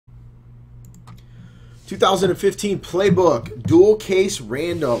2015 Playbook dual case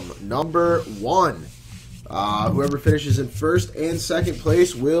random number 1. Whoever finishes in first and second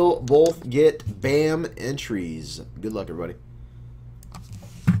place will both get BAM entries. Good luck, everybody.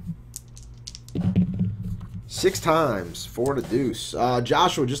 6 times, 4 and a deuce.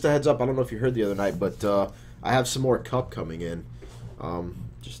 Joshua, just a heads up. I don't know if you heard the other night, but I have some more cup coming in.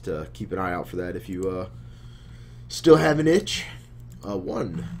 Just keep an eye out for that if you still have an itch.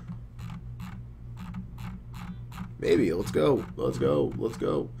 1. Maybe. Let's go. Let's go. Let's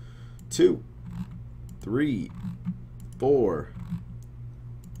go. 2, 3, 4,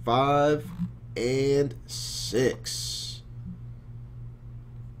 5, and 6.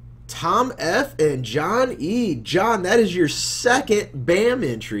 Tom F. and John E. John, that is your second BAM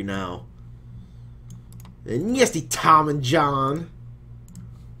entry now. And yes, the Tom and John.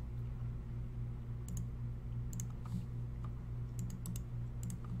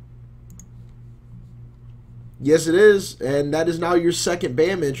 Yes, it is, and that is now your second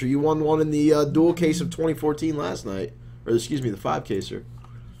BAM entry. You won one in the dual case of 2014 last night. Or, excuse me, the 5-caser.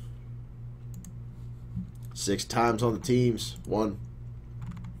 6 times on the teams. 1,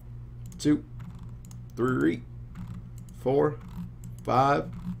 2, 3, 4, 5,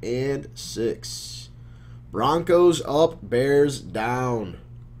 and 6. Broncos up, Bears down.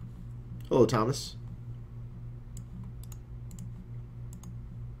 Hello, Thomas.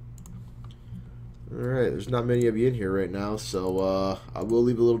 Alright, there's not many of you in here right now, so I will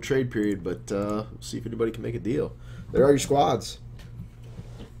leave a little trade period, but we'll see if anybody can make a deal. There are your squads.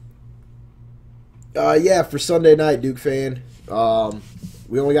 Yeah, for Sunday night, Duke fan.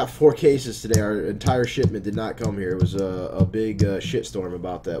 We only got 4 cases today. Our entire shipment did not come here. It was a big shitstorm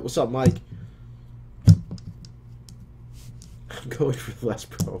about that. What's up, Mike? I'm going for less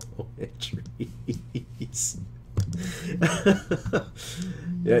promo entries.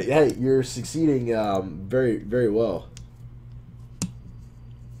 Yeah, you're succeeding very, very well.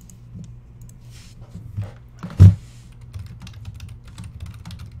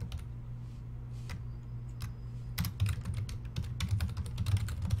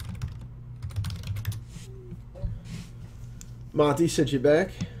 Monty sent you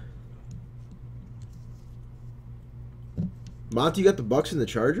back. Monty, you got the Bucks and the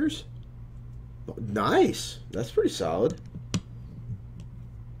Chargers? Nice. That's pretty solid.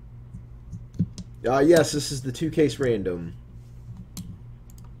 Yes, this is the 2-case random.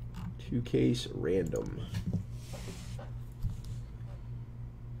 2-case random.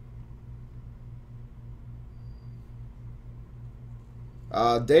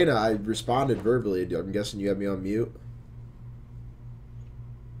 Dana, I responded verbally. I'm guessing you have me on mute.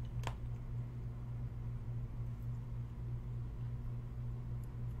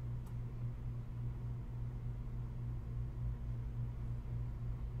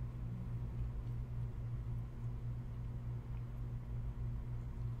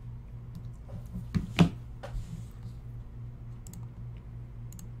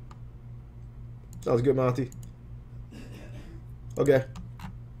 Sounds good, Monty. Okay.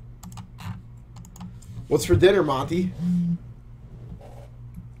 What's for dinner, Monty?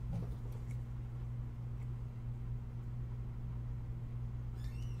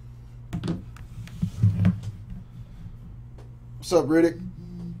 What's up, Riddick?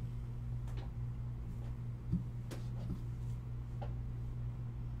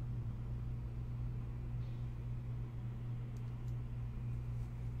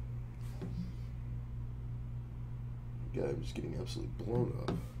 God, I'm just getting absolutely blown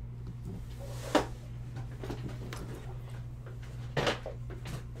up.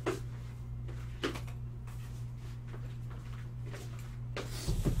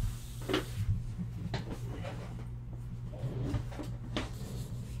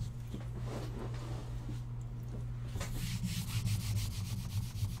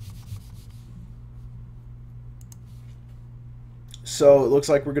 So it looks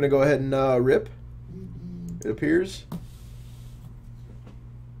like we're going to go ahead and rip, it appears.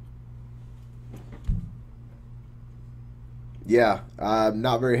 Yeah, I'm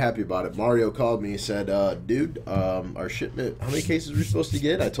not very happy about it. Mario called me and said, dude, our shipment, how many cases are we supposed to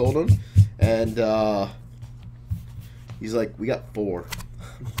get? I told him. And he's like, we got 4.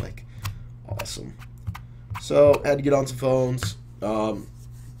 I'm like, awesome. So, had to get on some phones. We'll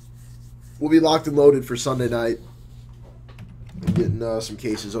be locked and loaded for Sunday night. I'm getting some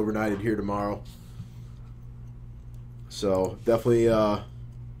cases overnighted here tomorrow. So, definitely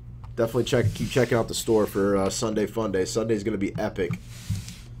keep checking out the store for Sunday Fun Day. Sunday's going to be epic.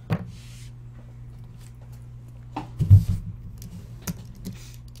 I've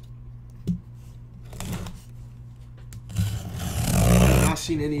not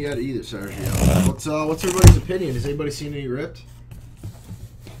seen any you yet either, Sergio. What's everybody's opinion? Has anybody seen any ripped?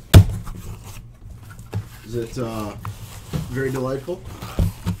 Is it very delightful?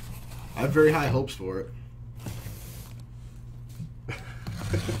 I have very high hopes for it.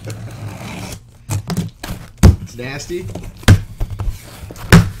 It's nasty.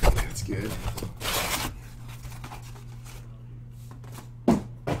 That's good.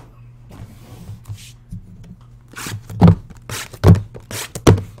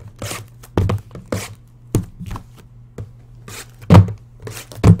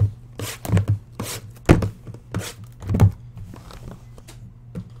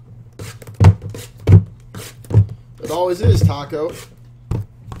 It always is, Taco.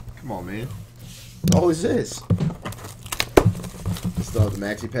 Come on, man. It always is. Still have the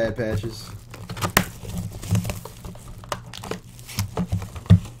maxi pad patches.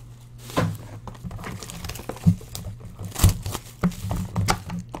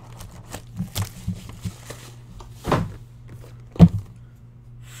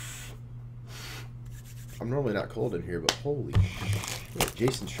 I'm normally not cold in here, but holy shit,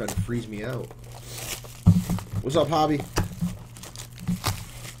 Jason's trying to freeze me out. What's up, Hobby?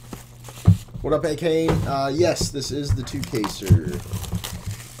 What up, A-Kane? Yes, this is the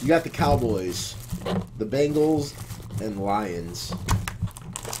 2-caser. You got the Cowboys, the Bengals, and Lions.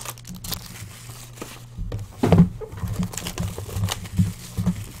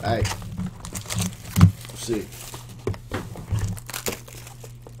 Hey. Let's see.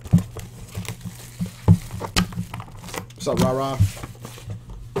 What's up, rah-rah?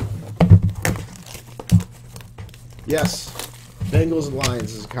 Yes, Bengals and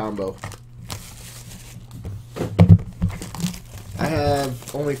Lions is a combo. I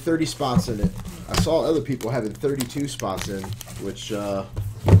have only 30 spots in it. I saw other people having 32 spots in, which I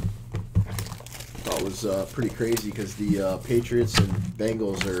thought was pretty crazy because the Patriots and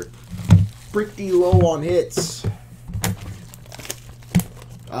Bengals are pretty low on hits.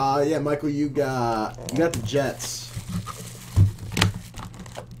 Yeah, Michael, you got the Jets.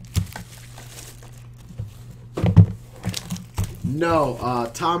 No,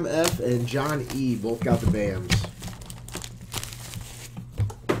 Tom F. and John E. both got the BAMs.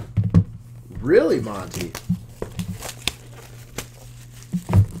 Really, Monty?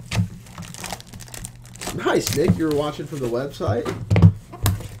 Nice, Nick. You were watching from the website?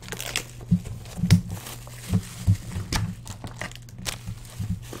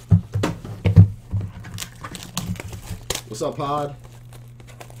 What's up, Pod?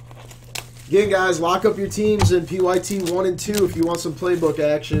 Again, guys, lock up your teams in PYT 1 and 2 if you want some playbook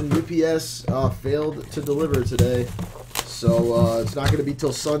action. UPS failed to deliver today, so it's not going to be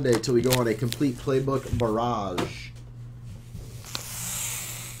till Sunday till we go on a complete playbook barrage.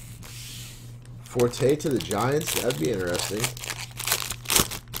 Forte to the Giants? That'd be interesting.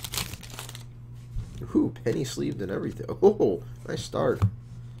 Ooh, penny sleeved and everything. Oh, nice start.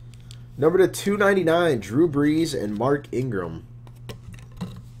 Number to 299, Drew Brees and Mark Ingram.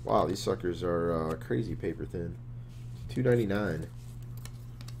 Wow, these suckers are crazy paper thin. $2.99.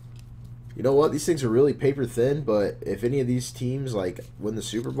 You know what? These things are really paper thin, but if any of these teams like win the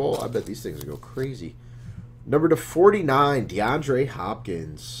Super Bowl, I bet these things will go crazy. Number to 49, DeAndre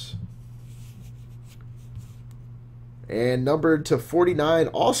Hopkins. And number to 49,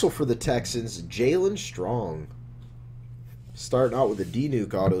 also for the Texans, Jalen Strong. Starting out with a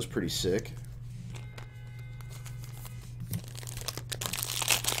D-Nuke auto is pretty sick.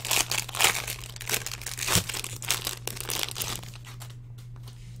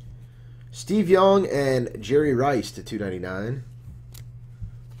 Steve Young and Jerry Rice to 299.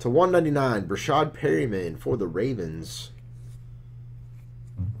 To 199, Brashad Perryman for the Ravens.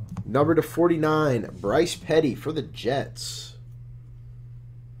 Number to 49, Bryce Petty for the Jets.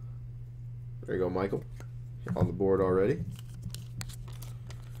 There you go, Michael. On the board already.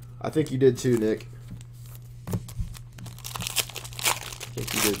 I think you did too, Nick. I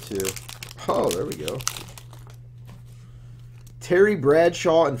think you did too. Oh, there we go. Terry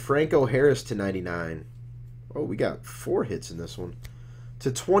Bradshaw and Franco Harris to 99. Oh, we got 4 hits in this one.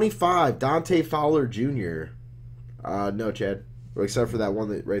 To 25, Dante Fowler Jr. No, Chad. Well, except for that one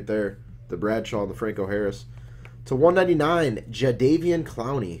that right there. The Bradshaw and the Franco Harris. To 199, Jadeveon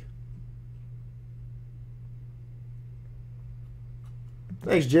Clowney.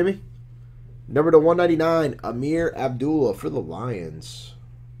 Thanks, Jimmy. Number to 199, Amir Abdullah for the Lions.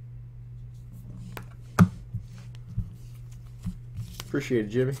 Appreciate it,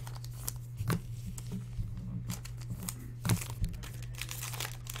 Jimmy.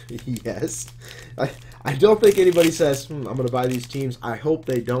 Yes. I don't think anybody says, I'm going to buy these teams. I hope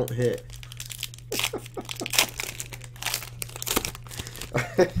they don't hit.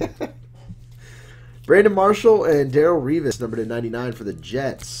 Brandon Marshall and Darrell Revis, number to 99 for the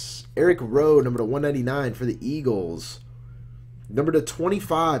Jets. Eric Rowe, number to 199 for the Eagles. Number to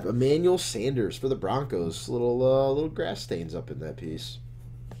 25, Emmanuel Sanders for the Broncos. Little grass stains up in that piece.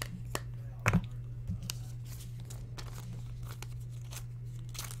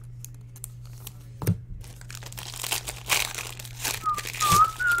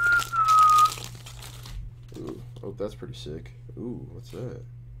 Ooh, oh, that's pretty sick. Ooh, what's that?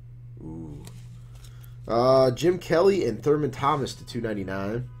 Ooh. Jim Kelly and Thurman Thomas to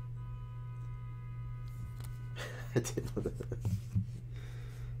 299. I didn't know that.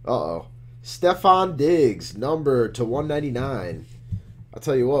 Uh-oh. Stephon Diggs, number to 199. I'll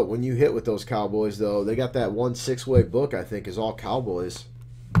tell you what, when you hit with those Cowboys, though, they got that 1 6-way book, I think, is all Cowboys.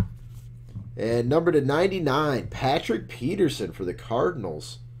 And number to 99, Patrick Peterson for the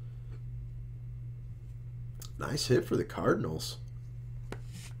Cardinals. Nice hit for the Cardinals.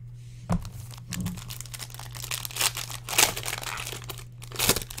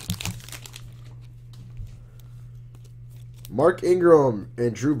 Mark Ingram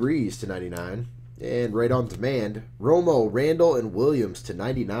and Drew Brees to 99. And right on demand, Romo, Randall, and Williams to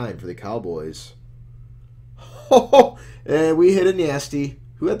 99 for the Cowboys. And we hit a nasty.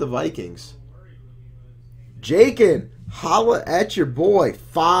 Who had the Vikings? Jakin, holla at your boy.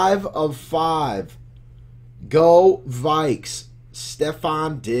 5 of 5. Go Vikes.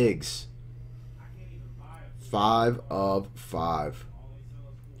 Stephon Diggs. 5 of 5.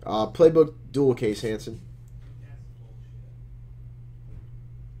 Playbook dual case, Hanson.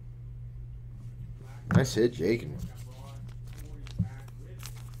 Nice hit, Jakin.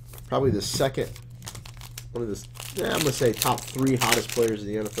 Probably the second, one of the, I'm going to say top 3 hottest players in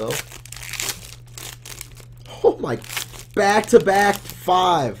the NFL. Oh my, back-to-back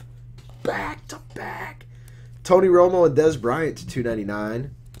 5. Back-to-back. Tony Romo and Dez Bryant to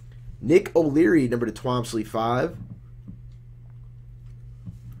 299. Nick O'Leary, number to Twomsley 5.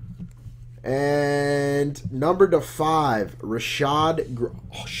 And number to 5, Rashad.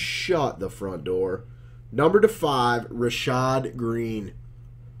 Oh, shut the front door. Number to 5, Rashad Green.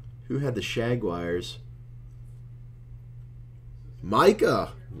 Who had the Shaguars?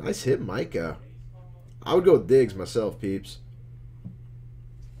 Micah. Nice hit, Micah. I would go with Diggs myself, peeps.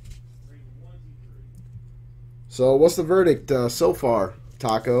 So, what's the verdict so far,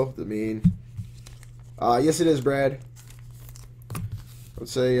 Taco? I mean, yes, it is, Brad. I'd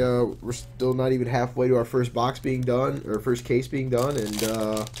say we're still not even halfway to our first box being done, or first case being done, and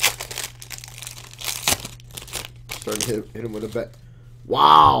starting to hit him with a bet.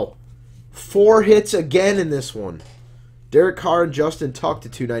 Wow! 4 hits again in this one. Derek Carr and Justin Tuck to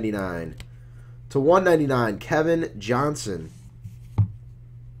 299. To 199, Kevin Johnson.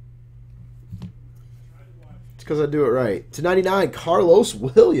 It's because I do it right. To 99, Carlos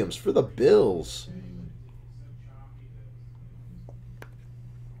Williams for the Bills.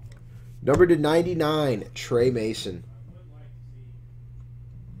 Number to 99, Trey Mason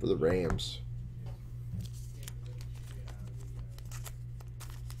for the Rams.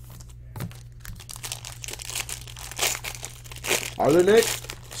 Are there, Nick?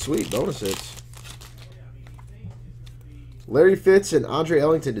 Sweet, bonus hits. Larry Fitz and Andre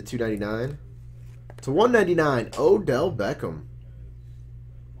Ellington to 299. To 199, Odell Beckham.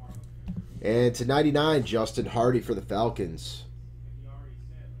 And to 99, Justin Hardy for the Falcons.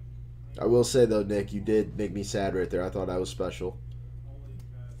 I will say, though, Nick, you did make me sad right there. I thought I was special.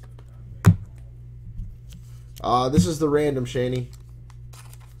 This is the random, Shaney.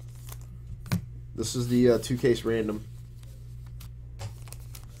 This is the 2-case random.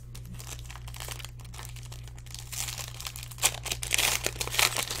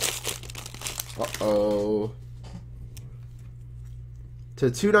 Uh-oh. To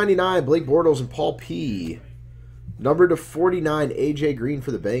 299, Blake Bortles and Paul P. Number to 49, A.J. Green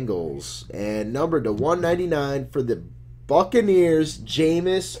for the Bengals. And number to 199 for the Buccaneers,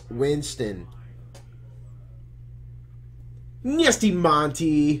 Jameis Winston. Nasty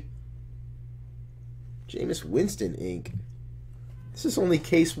Monty. Jameis Winston, Inc. This is only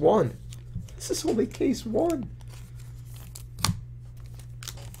case 1. This is only case 1.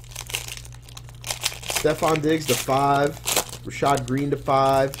 Stephon Diggs to 5. Rashad Green to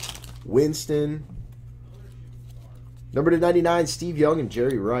 5. Winston. Number to 99, Steve Young and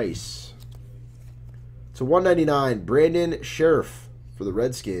Jerry Rice. To 199, Brandon Sheriff for the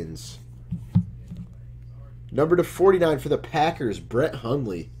Redskins. Number to 49 for the Packers, Brett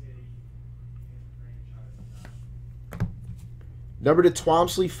Hundley. Number to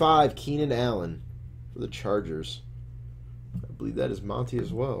Twomsley 5, Keenan Allen for the Chargers. I believe that is Monty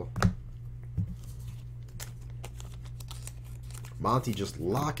as well. Monty just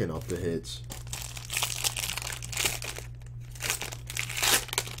locking up the hits.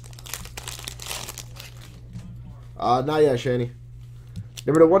 Not yet, Shani.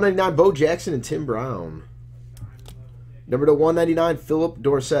 Number to 199, Bo Jackson and Tim Brown. Number to 199, Philip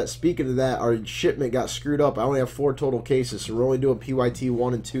Dorsett. Speaking of that, our shipment got screwed up. I only have 4 total cases, so we're only doing PYT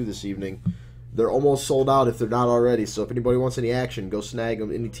 1 and 2 this evening. They're almost sold out if they're not already, so if anybody wants any action, go snag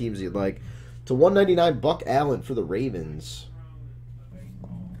them, any teams you'd like. To 199, Buck Allen for the Ravens.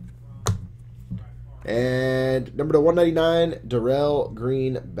 And number to 199, Darrell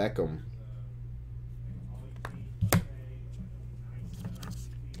Green Beckham.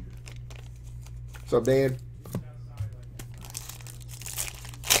 What's up, Dan?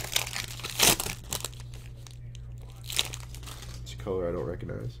 It's a color I don't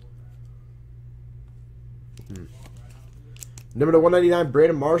recognize. Number to 199,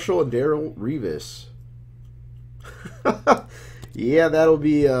 Brandon Marshall and Darrell Revis. Yeah, that'll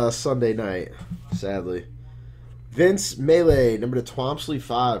be Sunday night, sadly. Vince Melee, number to Twomsley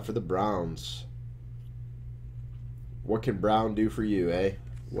 5 for the Browns. What can Brown do for you, eh?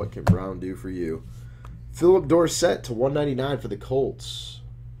 What can Brown do for you? Philip Dorsett to 199 for the Colts.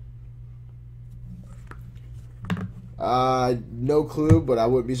 No clue, but I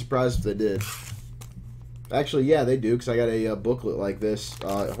wouldn't be surprised if they did. Actually, yeah, they do, because I got a booklet like this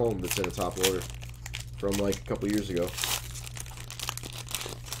at home that's in a top loader from like a couple years ago.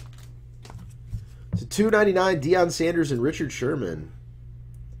 To 299, Deion Sanders and Richard Sherman.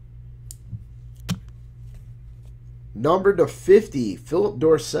 Number to 50, Philip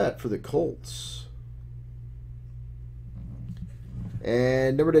Dorsett for the Colts.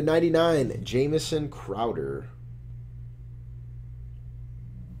 And number to 99, Jamison Crowder.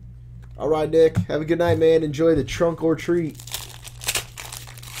 All right, Nick. Have a good night, man. Enjoy the trunk or treat.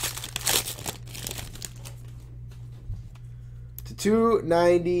 To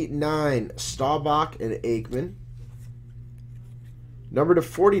 299, Staubach and Aikman. Number to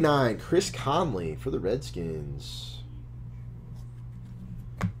 49, Chris Conley for the Redskins.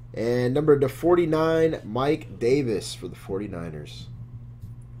 And number to 49, Mike Davis for the 49ers.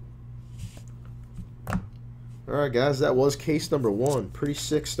 Alright, guys, that was case number 1. Pretty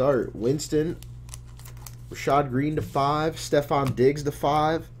sick start. Winston, Rashad Green to 5, Stephon Diggs to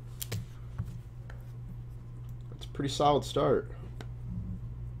 5. That's a pretty solid start.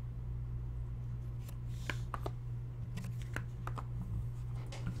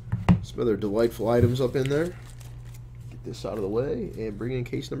 Some other delightful items up in there. Get this out of the way and bring in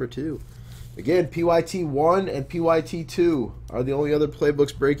case number 2. Again, PYT 1 and PYT 2 are the only other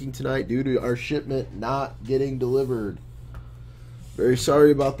playbooks breaking tonight due to our shipment not getting delivered. Very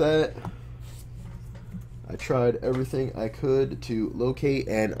sorry about that. I tried everything I could to locate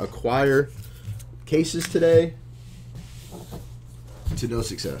and acquire cases today to no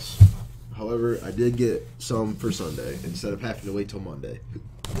success. However, I did get some for Sunday instead of having to wait till Monday.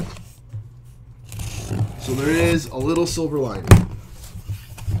 So there is a little silver lining.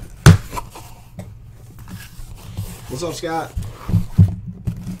 What's up, Scott?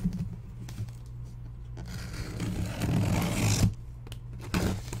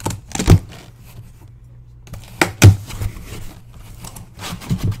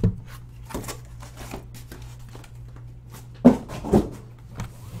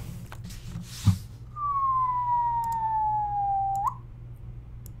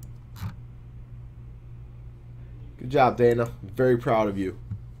 Good job, Dana. I'm very proud of you.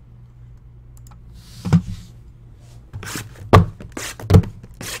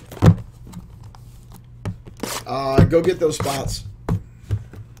 Go get those spots.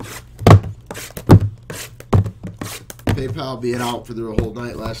 PayPal being out for the whole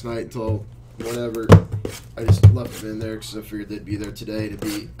night last night until whenever. I just left them in there because I figured they'd be there today. It'd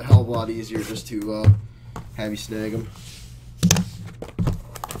be a hell of a lot easier just to have you snag them.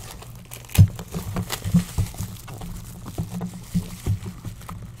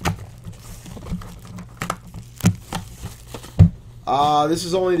 This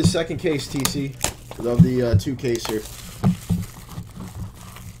is only the second case, TC, of the 2 case here.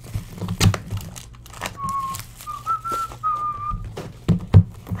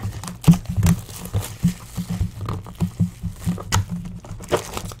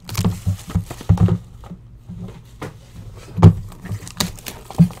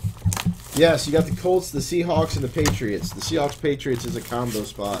 Yes, you got the Colts, the Seahawks, and the Patriots. The Seahawks-Patriots is a combo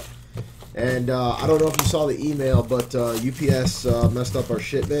spot. And I don't know if you saw the email, but UPS messed up our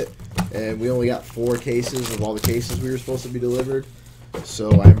shipment, and we only got 4 cases of all the cases we were supposed to be delivered.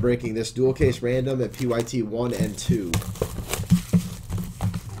 So I'm breaking this dual case random at PYT 1 and 2.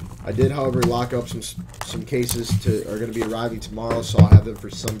 I did, however, lock up some cases are going to be arriving tomorrow, so I'll have them for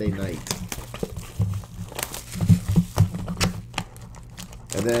Sunday night.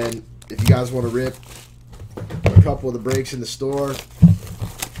 And then, if you guys want to rip a couple of the breaks in the store,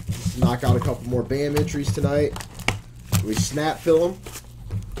 just knock out a couple more BAM entries tonight. We snap fill them.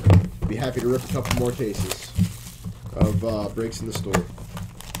 Be happy to rip a couple more cases of breaks in the store.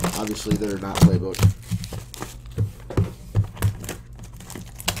 Obviously, they're not Playbook.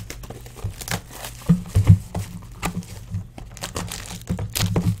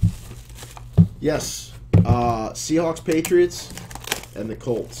 Yes, Seahawks, Patriots, and the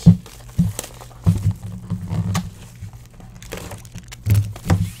Colts.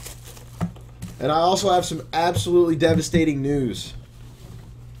 And I also have some absolutely devastating news.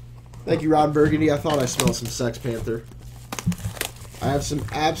 Thank you, Ron Burgundy. I thought I smelled some Sex Panther. I have some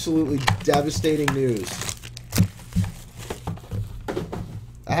absolutely devastating news.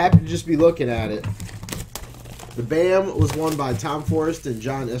 I happen to just be looking at it. The BAM was won by Tom Forrest and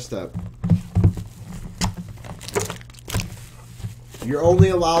John Estep. You're only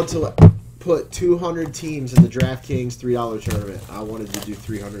allowed to put 200 teams in the DraftKings $3 tournament. I wanted to do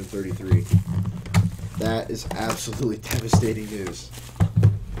 333. That is absolutely devastating news.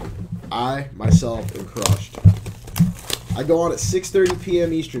 I, myself, am crushed. I go on at 6:30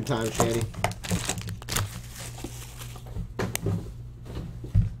 p.m. Eastern Time, Shanny.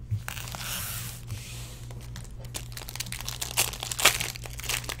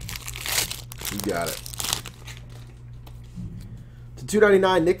 You got it. To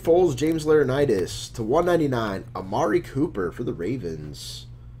 299, Nick Foles, James Laurinaitis. To 199, Amari Cooper for the Ravens.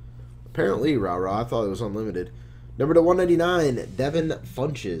 Apparently, rah-rah, I thought it was unlimited. Number to 199, Devin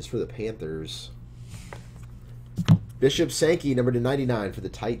Funches for the Panthers. Bishop Sankey, number to 99 for the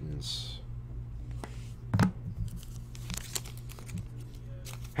Titans.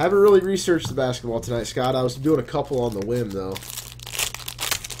 Haven't really researched the basketball tonight, Scott. I was doing a couple on the whim, though.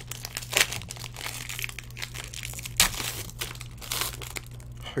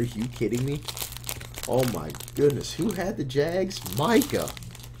 Are you kidding me? Oh, my goodness. Who had the Jags? Micah.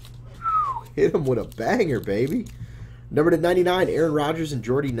 Hit him with a banger, baby. Number to 99, Aaron Rodgers and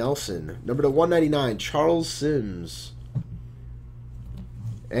Jordy Nelson. Number to 199, Charles Sims.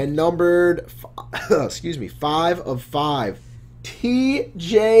 And numbered, excuse me, 5 of 5,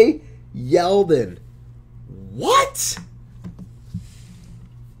 T.J. Yeldon. What?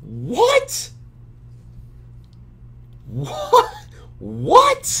 What? What?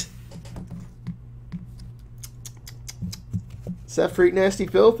 What? Is that Freak Nasty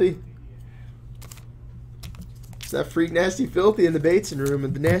Filthy? Is that Freak Nasty Filthy in the Bateson room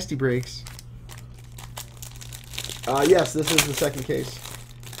of the Nasty Breaks? Yes, this is the second case.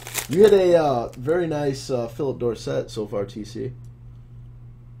 You had a very nice Philip Dorsett so far, TC.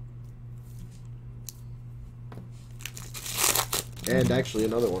 And actually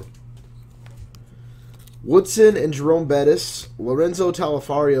another one. Woodson and Jerome Bettis. Lorenzo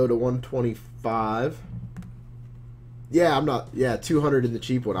Talafario to 125. Yeah, I'm not. Yeah, 200 in the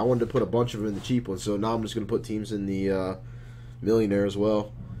cheap one. I wanted to put a bunch of them in the cheap one, so now I'm just going to put teams in the millionaire as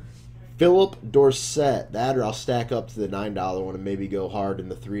well. Philip Dorsett. That, or I'll stack up to the $9 one and maybe go hard in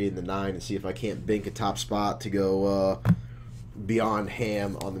the 3 and the 9 and see if I can't bank a top spot to go beyond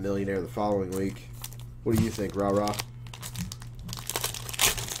ham on the millionaire the following week. What do you think, rah-rah?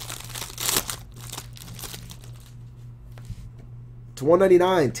 To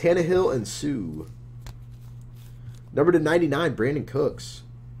 199, Tannehill and Sue. Number to 99, Brandon Cooks.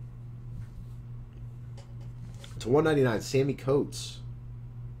 To 199, Sammy Coates.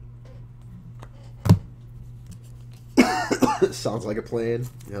 Sounds like a plan.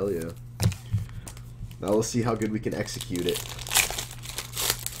 Hell yeah. Now let's see how good we can execute it.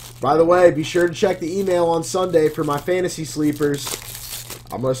 By the way, be sure to check the email on Sunday for my fantasy sleepers.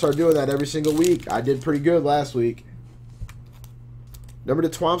 I'm going to start doing that every single week. I did pretty good last week. Number to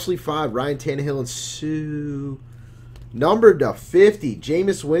Twomsley 5, Ryan Tannehill and Sue. Number to 50,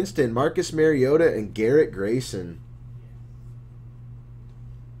 Jameis Winston, Marcus Mariota, and Garrett Grayson.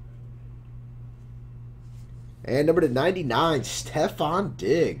 And number to 99, Stephon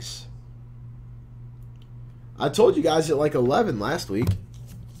Diggs. I told you guys at like 11 last week.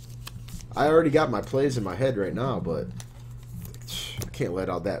 I already got my plays in my head right now, but I can't let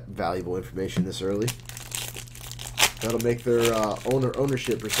out that valuable information this early. That'll make their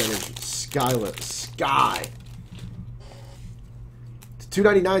ownership percentage sky. To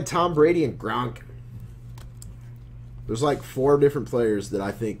 299, Tom Brady and Gronk. There's like 4 different players that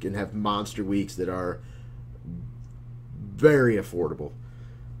I think can have monster weeks that are very affordable.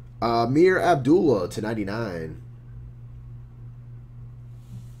 Mir Abdullah to 99.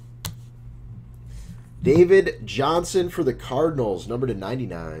 David Johnson for the Cardinals, number to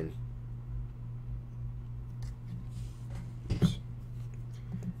 99. Oops.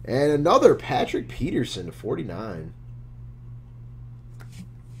 And another Patrick Peterson to 49.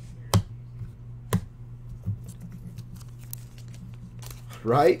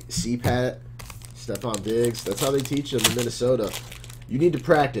 Right? CPAT, Stephon Diggs. That's how they teach them in Minnesota. You need to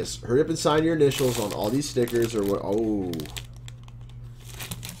practice. Hurry up and sign your initials on all these stickers or what? Oh.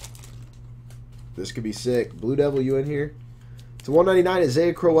 This could be sick. Blue Devil, you in here? To 199,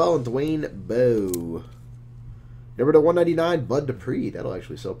 Isaiah Crowell and Dwayne Bowe. Number to 199, Bud Dupree. That'll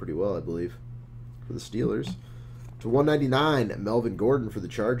actually sell pretty well, I believe, for the Steelers. To 199, Melvin Gordon for the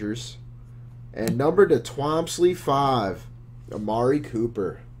Chargers. And number to Twomsley 5, Amari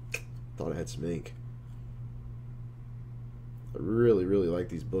Cooper. Thought I had some ink. I really, really like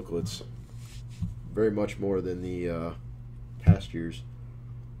these booklets. Very much more than the past years.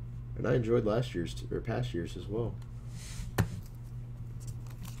 And I enjoyed last year's, or past years as well.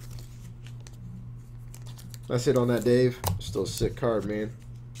 That's it on that, Dave. Still a sick card, man.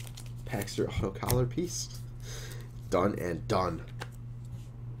 Paxter auto collar piece. Done and done.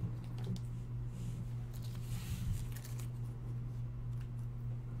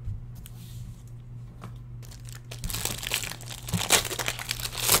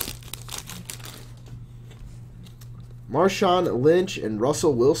 Marshawn Lynch and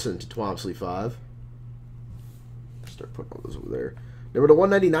Russell Wilson to Twomsley 5. Start putting all those over there. Number to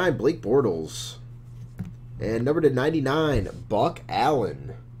 199, Blake Bortles. And number to 99, Buck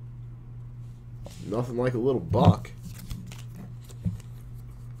Allen. Nothing like a little buck.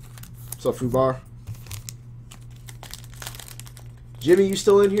 What's up, Fubar? Jimmy, you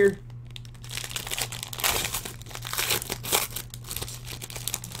still in here?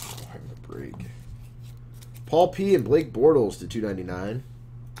 Paul P. and Blake Bortles to 299.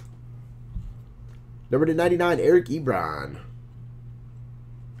 Number to 99, Eric Ebron.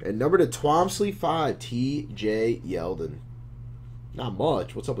 And number to Twomsley 5, T.J. Yeldon. Not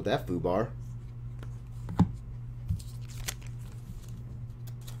much. What's up with that, Fubar?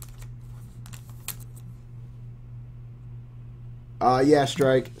 Yeah,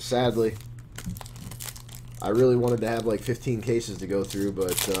 Strike. Sadly. I really wanted to have like 15 cases to go through,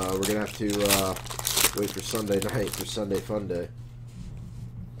 but we're going to have to... wait for Sunday night for Sunday Fun Day.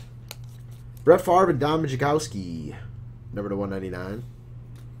 Brett Favre and Don Majkowski. Number to 199.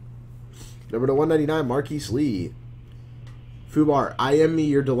 Number to 199, Marquise Lee. Fubar, IM me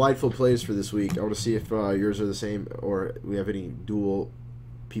your delightful plays for this week. I want to see if yours are the same or we have any dual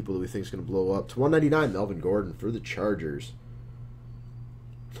people that we think is going to blow up. To 199, Melvin Gordon for the Chargers.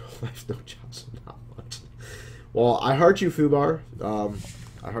 Life's no job, so not much. Well, I heart you, Fubar.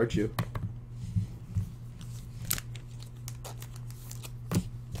 I heart you.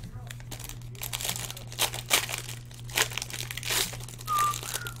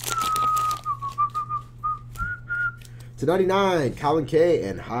 To 99, Colin K.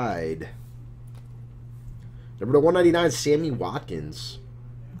 and Hyde. Number to 199, Sammy Watkins.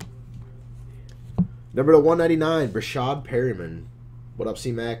 Number to 199, Brashad Perryman. What up,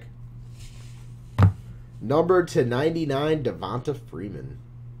 C-Mac? Number to 99, Devonta Freeman.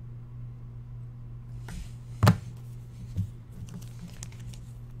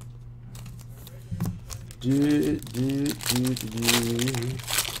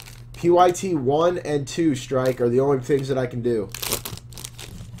 PYT 1 and 2 strike are the only things that I can do.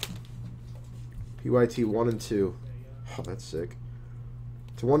 PYT 1 and 2. Oh, that's sick.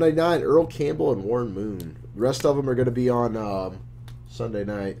 To 199, Earl Campbell and Warren Moon. The rest of them are going to be on Sunday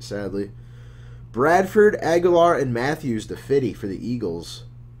night, sadly. Bradford, Aguilar, and Matthews to 50 for the Eagles.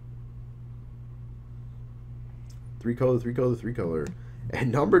 3-color, 3-color, 3-color.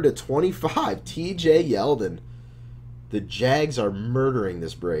 And number to 25, TJ Yeldon. The Jags are murdering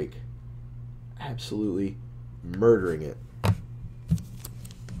this break. Absolutely murdering it.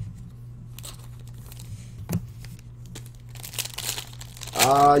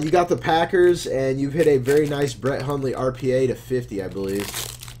 You got the Packers, and you've hit a very nice Brett Hundley RPA to 50, I believe.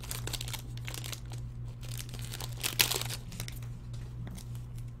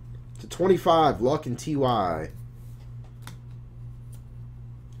 To 25, Luck and TY.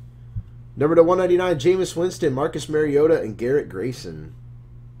 Number to 199, Jameis Winston, Marcus Mariota, and Garrett Grayson.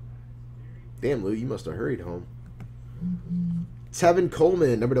 Damn, Lou, you must have hurried home. Tevin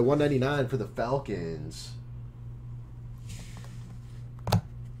Coleman, number to 199 for the Falcons.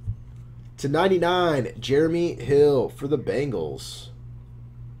 To 99, Jeremy Hill for the Bengals.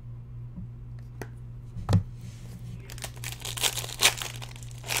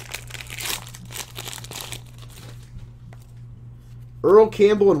 Earl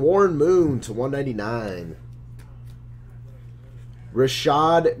Campbell and Warren Moon to 199.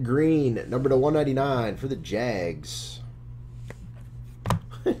 Rashad Green, number to 199 for the Jags.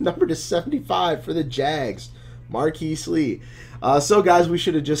 Number to 75 for the Jags, Marquise Lee. So, guys, we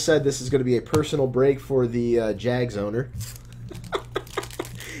should have just said this is going to be a personal break for the Jags owner.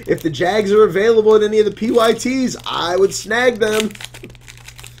 If the Jags are available in any of the PYTs, I would snag them.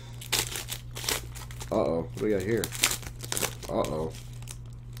 Uh-oh. What do we got here? Uh-oh.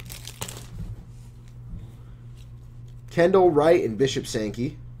 Kendall Wright and Bishop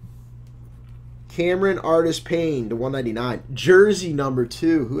Sankey. Cameron Artis Payne to 199. Jersey number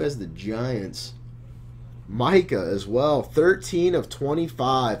 2. Who has the Giants? Micah as well. 13 of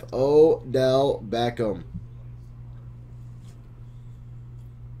 25. Odell Beckham.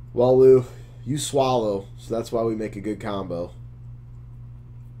 Well, Lou, you swallow, so that's why we make a good combo.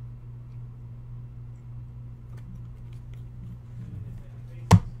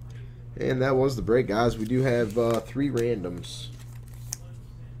 And that was the break, guys. We do have 3 randoms.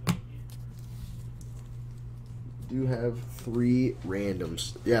 Do have 3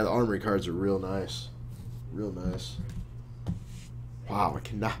 randoms. Yeah, the Armory cards are real nice. Real nice. Wow, I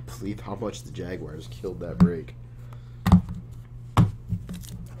cannot believe how much the Jaguars killed that break.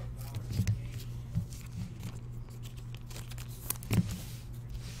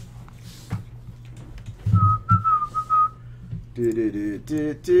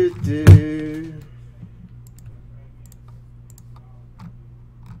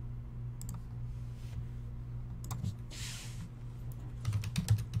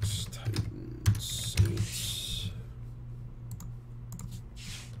 Titans, Saints.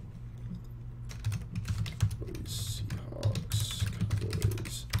 Seahawks,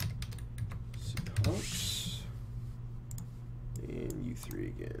 Cowboys, Seahawks, and you 3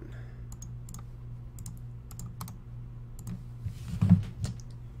 again.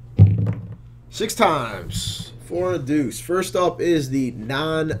 Six times. 4 and a deuce. First up is the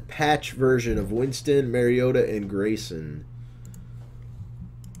non-patch version of Winston, Mariota, and Grayson.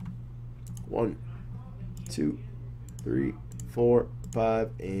 1, 2, 3, 4, 5,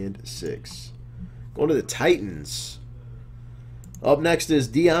 and 6. Going to the Titans. Up next is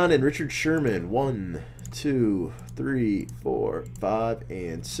Dion and Richard Sherman. 1, 2, 3, 4, 5,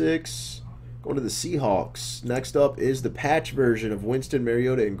 and 6. Going to the Seahawks. Next up is the patch version of Winston,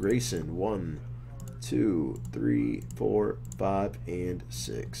 Mariota, and Grayson. 1, 2, 3, 4, 5, and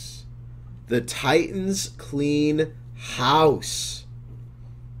 6. The Titans clean house.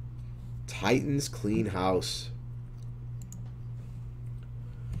 Titans clean house.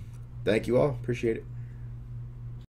 Thank you all. Appreciate it.